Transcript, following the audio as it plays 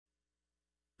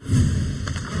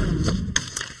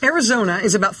Arizona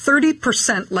is about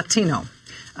 30% Latino.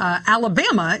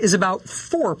 Alabama is about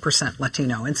 4%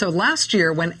 Latino. And so last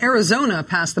year, when Arizona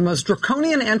passed the most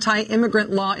draconian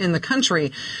anti-immigrant law in the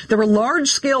country, there were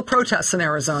large-scale protests in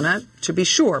Arizona, to be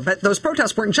sure. But those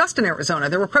protests weren't just in Arizona.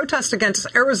 There were protests against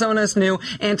Arizona's new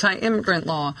anti-immigrant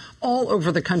law all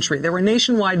over the country. There were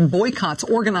nationwide boycotts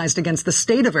organized against the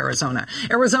state of Arizona.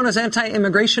 Arizona's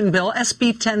anti-immigration bill,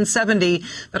 SB 1070,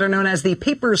 that are known as the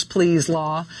Papers, Please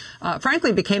law,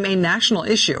 frankly became a national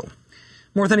issue.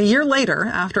 More than a year later,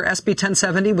 after SB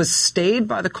 1070 was stayed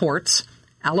by the courts,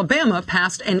 Alabama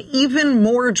passed an even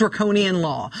more draconian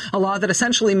law, a law that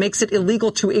essentially makes it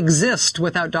illegal to exist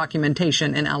without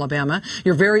documentation in Alabama.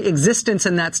 Your very existence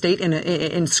in that state,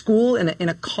 in school, in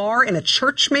a car, in a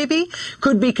church maybe,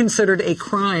 could be considered a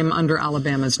crime under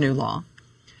Alabama's new law.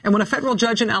 And when a federal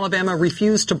judge in Alabama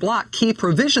refused to block key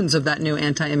provisions of that new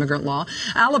anti-immigrant law,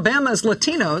 Alabama's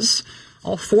Latinos,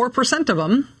 all 4% of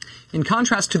them, in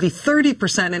contrast to the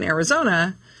 30% in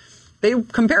Arizona, they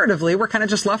comparatively were kind of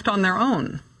just left on their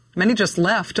own. Many just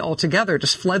left altogether,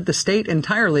 just fled the state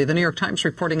entirely. The New York Times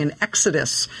reporting an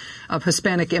exodus of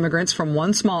Hispanic immigrants from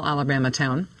one small Alabama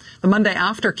town. The Monday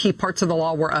after key parts of the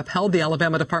law were upheld, the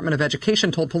Alabama Department of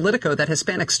Education told Politico that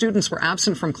Hispanic students were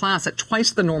absent from class at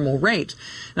twice the normal rate.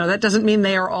 Now, that doesn't mean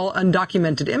they are all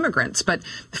undocumented immigrants, but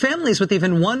families with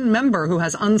even one member who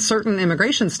has uncertain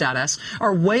immigration status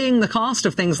are weighing the cost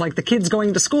of things like the kids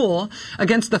going to school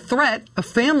against the threat of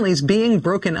families being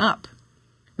broken up.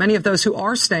 Many of those who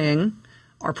are staying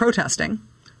are protesting.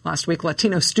 Last week,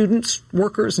 Latino students,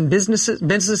 workers, and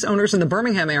business owners in the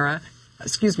Birmingham area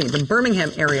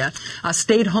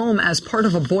stayed home as part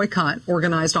of a boycott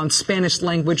organized on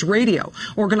Spanish-language radio.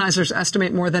 Organizers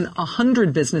estimate more than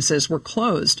 100 businesses were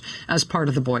closed as part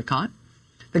of the boycott.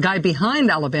 The guy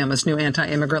behind Alabama's new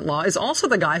anti-immigrant law is also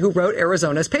the guy who wrote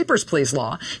Arizona's Papers, Please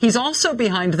law. He's also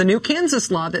behind the new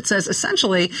Kansas law that says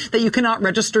essentially that you cannot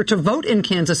register to vote in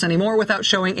Kansas anymore without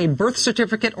showing a birth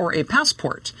certificate or a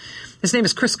passport. His name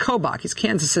is Chris Kobach. He's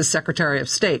Kansas's Secretary of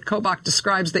State. Kobach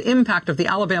describes the impact of the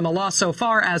Alabama law so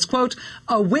far as, quote,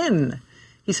 a win.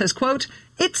 He says, quote,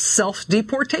 it's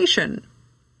self-deportation.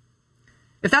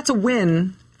 If that's a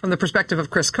win from the perspective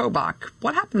of Chris Kobach,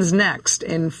 what happens next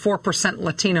in 4%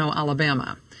 Latino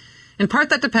Alabama? In part,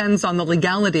 that depends on the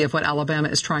legality of what Alabama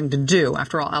is trying to do.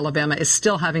 After all, Alabama is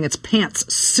still having its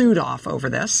pants sewed off over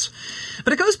this.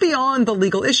 But it goes beyond the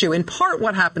legal issue. In part,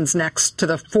 what happens next to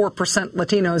the 4%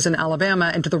 Latinos in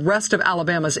Alabama and to the rest of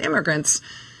Alabama's immigrants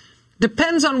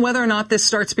depends on whether or not this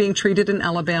starts being treated in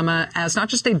Alabama as not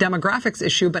just a demographics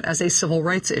issue, but as a civil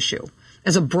rights issue,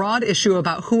 as a broad issue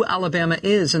about who Alabama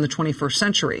is in the 21st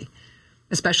century,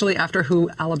 especially after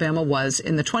who Alabama was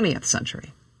in the 20th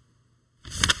century.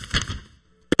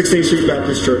 16th Street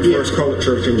Baptist Church, first colored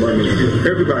church in Birmingham,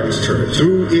 everybody's church.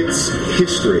 Through its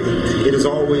history, it has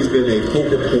always been a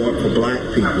focal point for black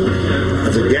people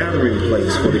as a gathering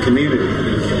place for the community.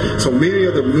 So many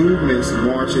of the movements,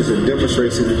 marches, and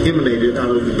demonstrations emanated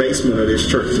out of the basement of this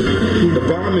church. The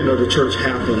bombing of the church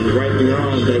happened right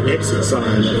beyond the exit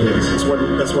sign of this.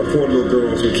 That's what 4 little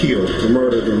girls were killed and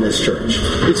murdered in this church.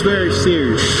 It's very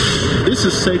serious. This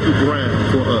is sacred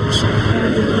ground for us.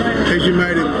 As you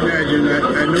might imagine,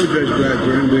 I know Judge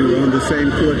Blackburn. We were on the same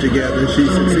court together. She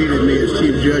succeeded me as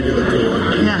chief judge of the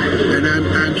court. Yeah. And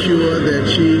I'm sure that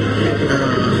she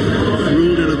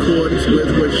ruled in accordance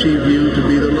with what she viewed to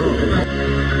be the law.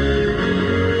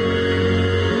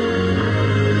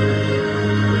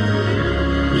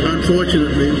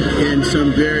 Unfortunately, in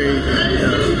some very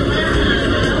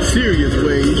serious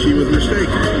ways, she was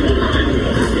mistaken.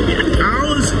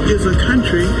 Ours is a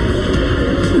country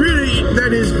really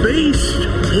that is based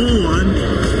on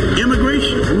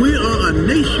immigration. We are a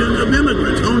nation of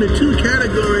immigrants. Only 2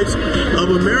 categories of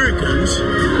Americans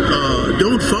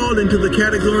don't fall into the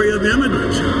category of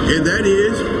immigrants, and that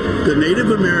is the Native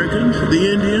Americans,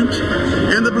 the Indians,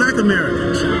 and the Black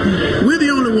Americans. We're the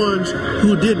only ones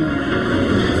who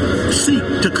didn't seek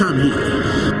to come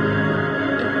here.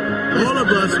 All of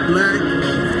us, black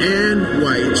and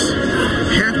whites,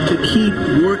 have to keep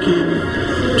working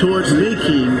towards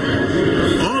making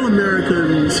all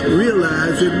Americans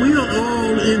realize that we are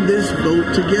all in this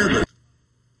boat together.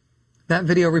 That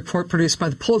video report produced by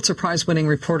the Pulitzer Prize-winning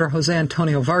reporter Jose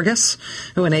Antonio Vargas,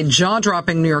 who in a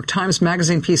jaw-dropping New York Times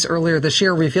Magazine piece earlier this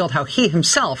year revealed how he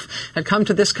himself had come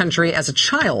to this country as a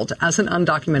child, as an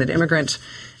undocumented immigrant,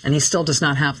 and he still does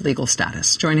not have legal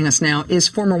status. Joining us now is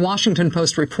former Washington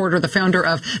Post reporter, the founder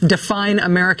of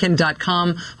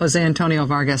DefineAmerican.com, Jose Antonio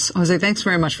Vargas. Jose, thanks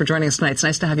very much for joining us tonight. It's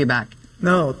nice to have you back.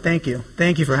 No, thank you.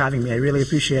 Thank you for having me. I really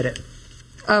appreciate it.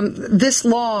 This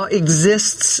law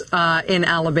exists in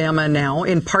Alabama now.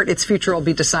 In part, its future will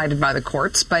be decided by the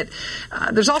courts, but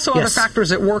there's also other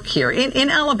factors at work here. In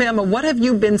Alabama, what have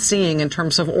you been seeing in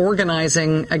terms of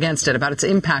organizing against it, about its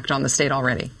impact on the state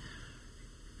already?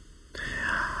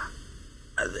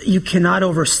 You cannot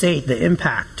overstate the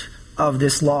impact of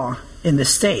this law in the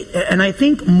state. And I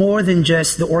think more than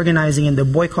just the organizing and the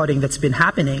boycotting that's been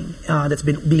happening, that's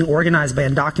been being organized by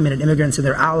undocumented immigrants and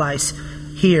their allies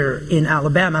here in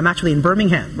Alabama. I'm actually in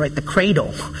Birmingham, right, the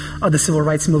cradle of the civil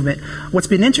rights movement. What's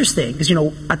been interesting is,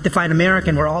 at Define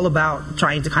American, we're all about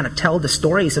trying to kind of tell the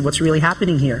stories of what's really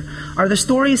happening here. Are the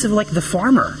stories of like the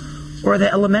farmer or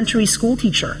the elementary school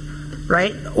teacher,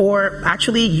 right? Or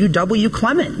actually UW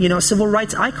Clement, civil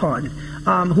rights icon,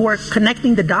 who are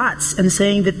connecting the dots and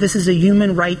saying that this is a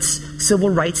human rights, civil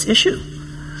rights issue.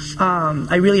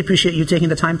 I really appreciate you taking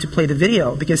the time to play the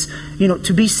video because,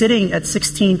 to be sitting at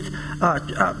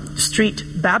 16th Street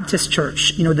Baptist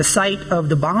Church, the site of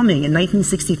the bombing in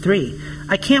 1963,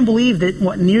 I can't believe that,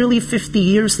 nearly 50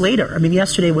 years later,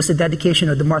 yesterday was the dedication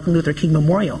of the Martin Luther King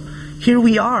Memorial. Here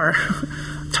we are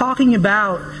talking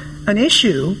about an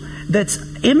issue that's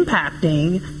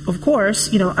impacting, of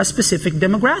course, a specific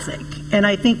demographic. And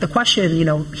I think the question,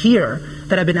 here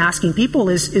that I've been asking people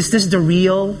is this the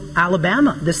real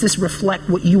Alabama? Does this reflect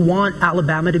what you want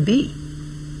Alabama to be?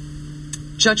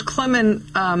 Judge Clement,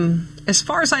 as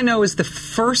far as I know, is the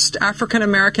first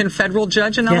African-American federal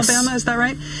judge in Alabama. Is that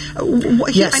right?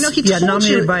 Yes. I know he told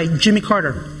nominated by Jimmy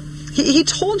Carter. He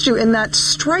told you in that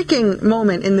striking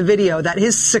moment in the video that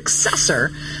his successor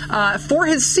for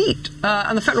his seat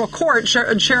on the federal court,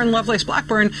 Sharon Lovelace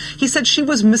Blackburn, he said she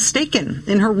was mistaken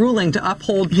in her ruling to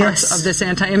uphold parts of this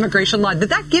anti-immigration law. Did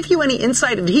that give you any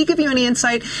insight? Did he give you any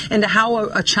insight into how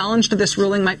a challenge to this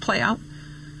ruling might play out?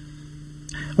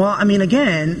 Well,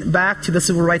 again, back to the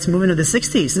civil rights movement of the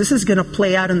 60s, this is going to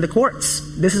play out in the courts.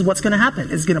 This is what's going to happen.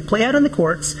 It's going to play out in the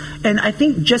courts. And I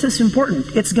think just as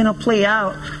important, it's going to play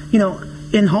out,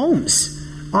 in homes,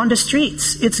 on the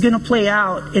streets. It's going to play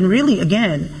out in really,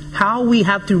 again, how we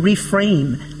have to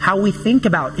reframe how we think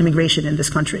about immigration in this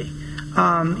country.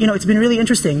 It's been really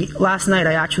interesting. Last night,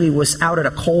 I actually was out at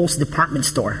a Kohl's department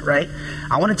store, right?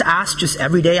 I wanted to ask just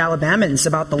everyday Alabamans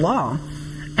about the law.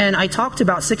 And I talked to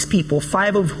about 6 people,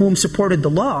 5 of whom supported the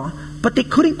law, but they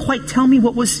couldn't quite tell me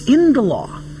what was in the law.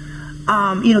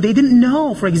 They didn't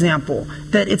know, for example,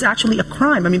 that it's actually a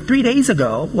crime. 3 days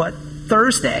ago,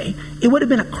 Thursday, it would have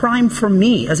been a crime for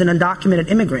me as an undocumented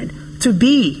immigrant to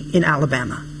be in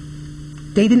Alabama.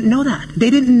 They didn't know that. They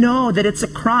didn't know that it's a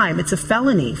crime, it's a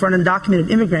felony for an undocumented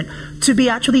immigrant to be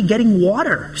actually getting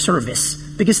water service.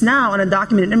 Because now an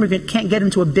undocumented immigrant can't get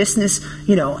into a business,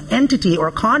 entity or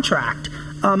a contract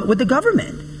with the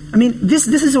government. This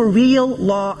is a real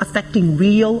law affecting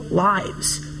real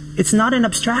lives. It's not an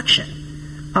abstraction.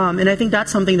 And I think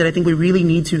that's something that I think we really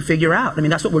need to figure out.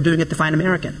 That's what we're doing at Define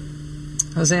American.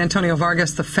 Jose Antonio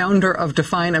Vargas, the founder of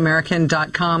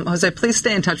DefineAmerican.com. Jose, please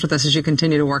stay in touch with us as you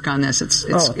continue to work on this.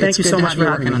 Thank you so much for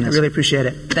having me. I really appreciate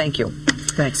it. Thank you.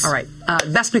 Thanks. All right.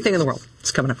 Best new thing in the world.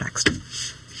 It's coming up next.